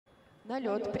На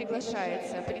лед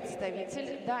приглашается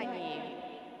представитель Дании.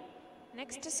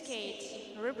 Next to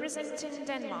skate, representing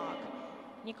Denmark,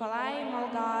 Nikolaj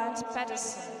Molgaard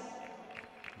PEDERSEN.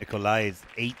 Nikolaj is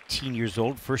 18 years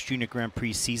old, first Junior Grand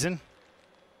Prix season.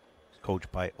 He's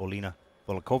coached by Olena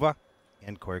Volokova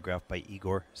and choreographed by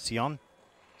Igor Sion.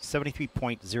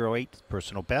 73.08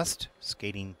 personal best,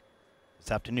 skating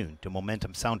this afternoon to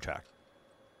Momentum soundtrack.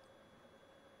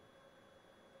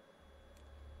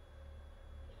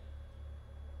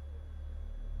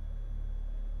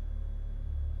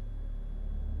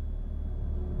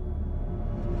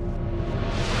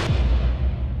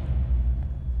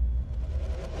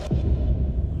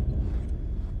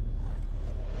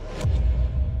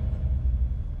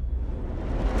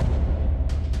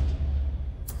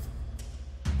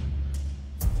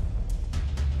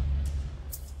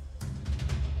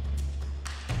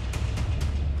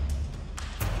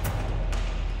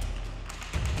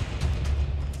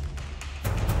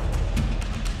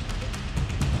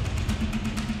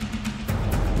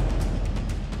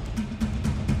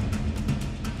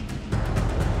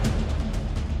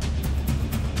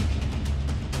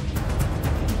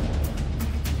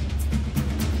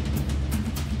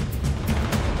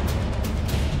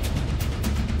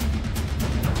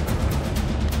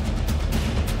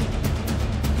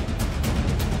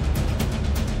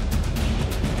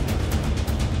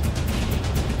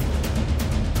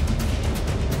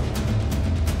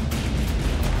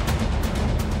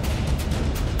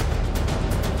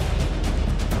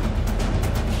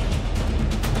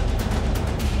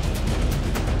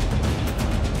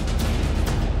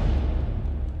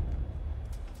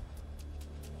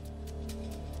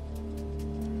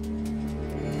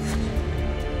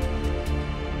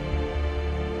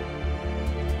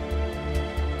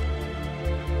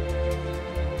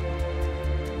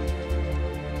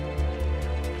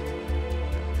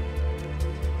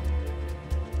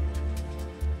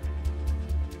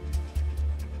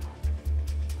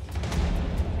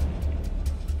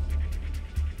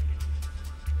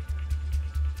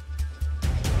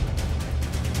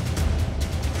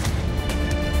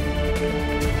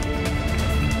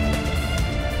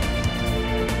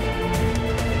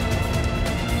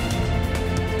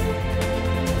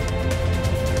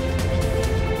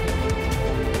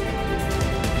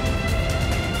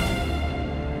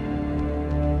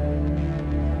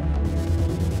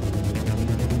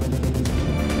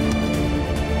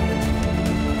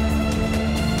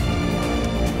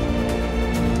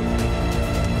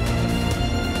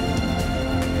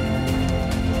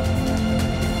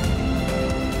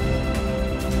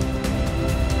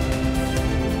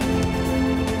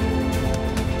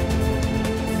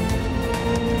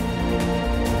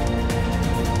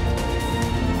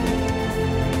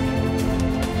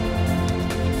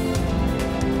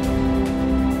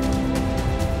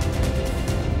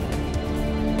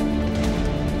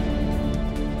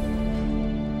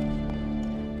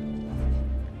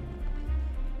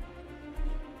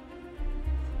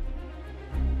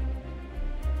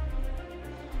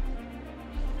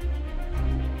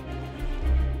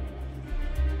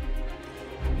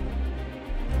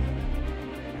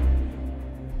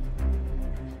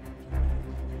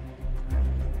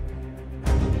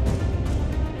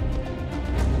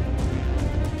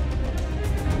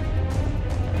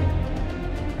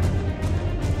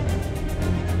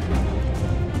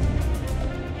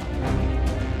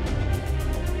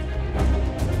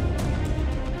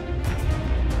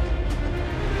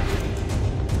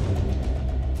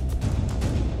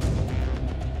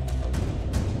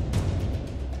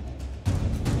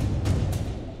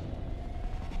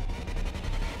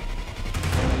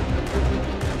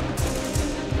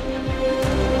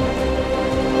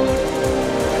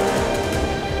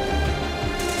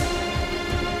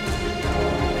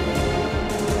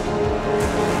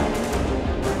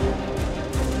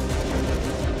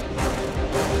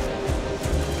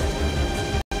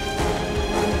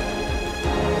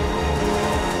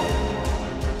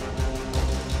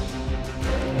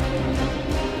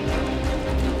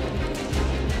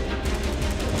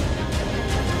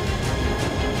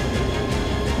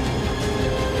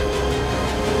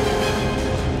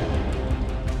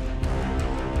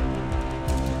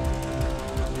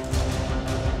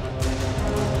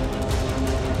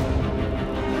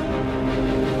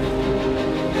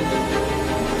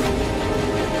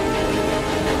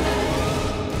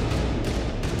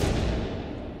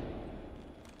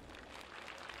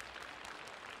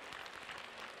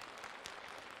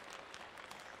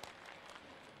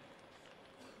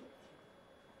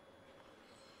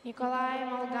 Nikolaj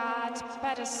Molgaard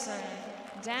PEDERSEN,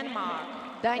 Denmark.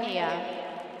 Дания.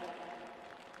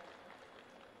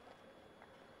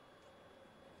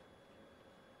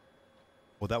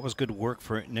 Well, that was good work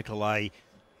for Nikolaj.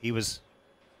 He was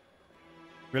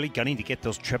really gunning to get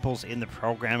those triples in the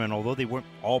program, and although they weren't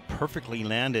all perfectly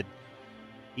landed,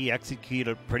 he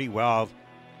executed pretty well.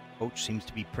 Coach seems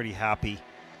to be pretty happy.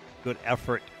 Good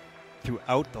effort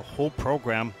throughout the whole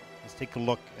program. Let's take a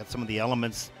look at some of the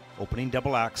elements. Opening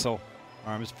double axel,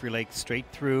 arms free leg straight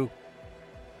through.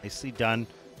 Nicely done.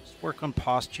 Just work on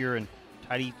posture and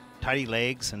tidy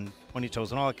legs and pointy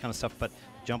toes and all that kind of stuff, but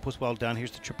jump was well done.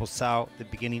 Here's the triple sow at the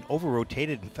beginning,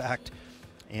 over-rotated in fact,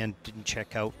 and didn't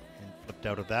check out and flipped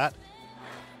out of that.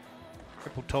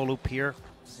 Triple toe loop here,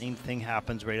 same thing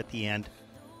happens right at the end.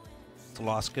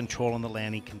 Lost control on the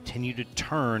landing, continued to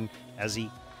turn as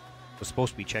he was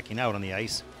supposed to be checking out on the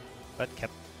ice, but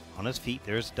kept on his feet.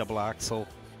 There's double axel,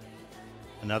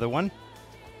 another one.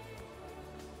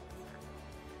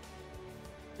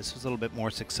 This was a little bit more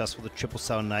successful. The triple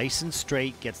sow nice and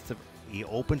straight, he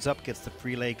opens up, gets the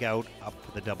free leg out, up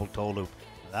for the double toe loop.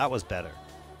 That was better.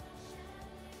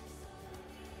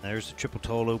 There's the triple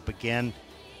toe loop again.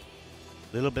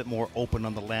 A little bit more open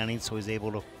on the landing, so he's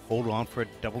able to hold on for a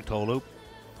double toe loop.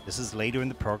 This is later in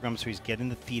the program, so he's getting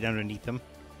the feet underneath him,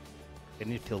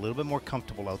 getting to feel a little bit more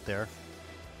comfortable out there,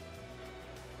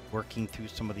 working through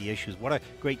some of the issues. What a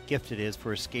great gift it is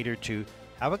for a skater to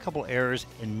have a couple errors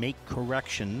and make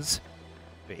corrections.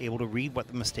 They're able to read what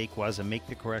the mistake was and make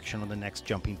the correction on the next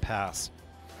jumping pass.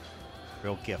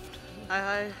 Real gift.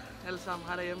 Hej alle sammen,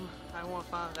 hej derhjemme. Hej mor og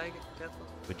far, Rikke, Kasper.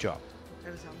 Good job.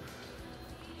 Alle sammen.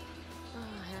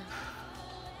 Ja.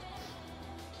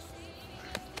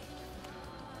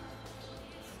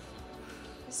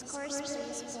 The scores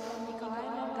please for Nikolaj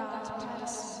Molgaard,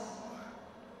 PEDERSEN.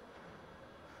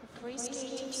 The free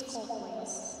skating score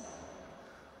please.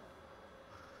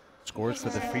 Scores for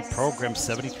the free program,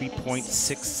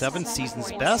 73.67,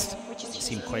 season's best.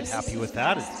 Seemed quite happy with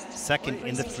that. It's second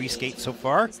in the free skate so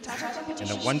far, and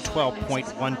a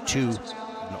 112.12,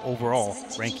 an overall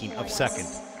ranking of second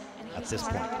at this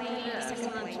point.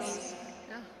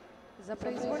 За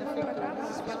произвольную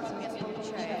программу спортсмен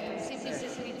получает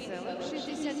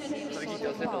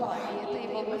 73,67 балла, и это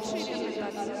его лучший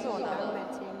результат сезона.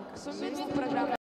 К сумме двух программ